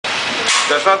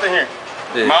There's nothing here.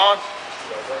 Yeah. Am I on?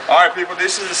 Alright people,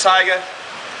 this is the Saiga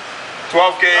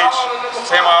 12 gauge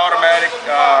semi-automatic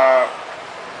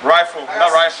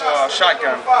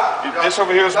shotgun. This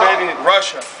over here was made in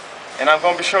Russia, and I'm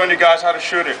going to be showing you guys how to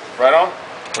shoot it. Right on?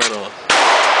 Right on.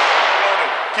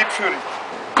 Keep shooting.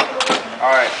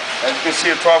 Alright, as you can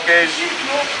see, a 12 gauge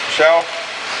shell.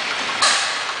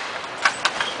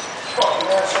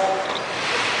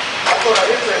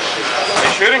 You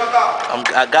shooting?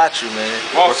 I got you, man.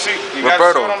 Well, see, you guys see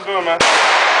Roberto. what I'm doing, man.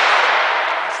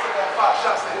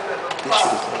 This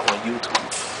shit is on YouTube.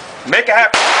 Make it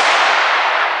happen.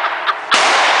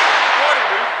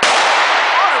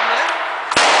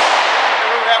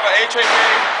 We have an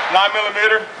HOO-YAH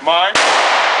 9mm, mine.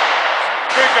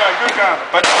 Good gun.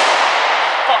 But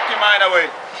fuck your mind away.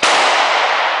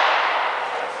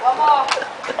 One more.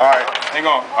 Alright, hang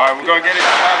on. Alright, we're gonna get it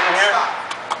out in here.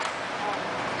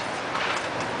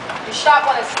 You shot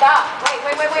one and stop.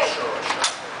 Wait.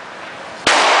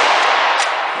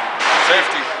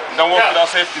 Safety. Don't work without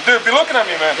safety. Dude, be looking at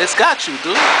me, man. It's got you,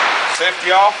 dude.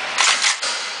 Safety off.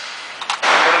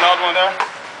 Put another one there.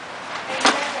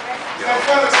 No.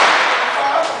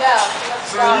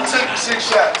 So you took the 6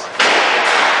 shots.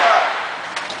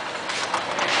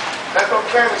 That's no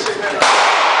camera shit there.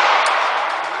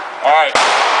 Alright.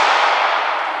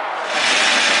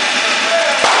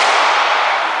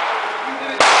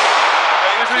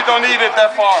 I usually don't need it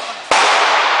that far.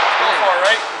 Go for it,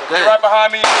 right? You're right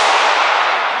behind me.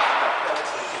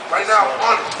 Right now,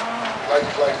 on it. Like.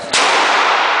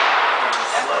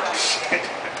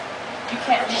 You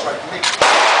can't move. Like me.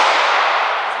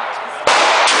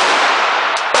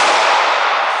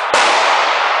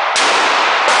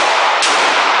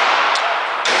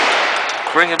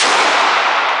 Bring him. I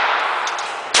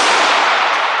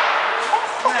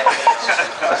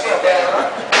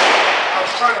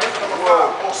was trying to hit them with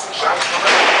 5 shots.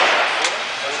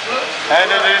 And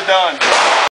it is done.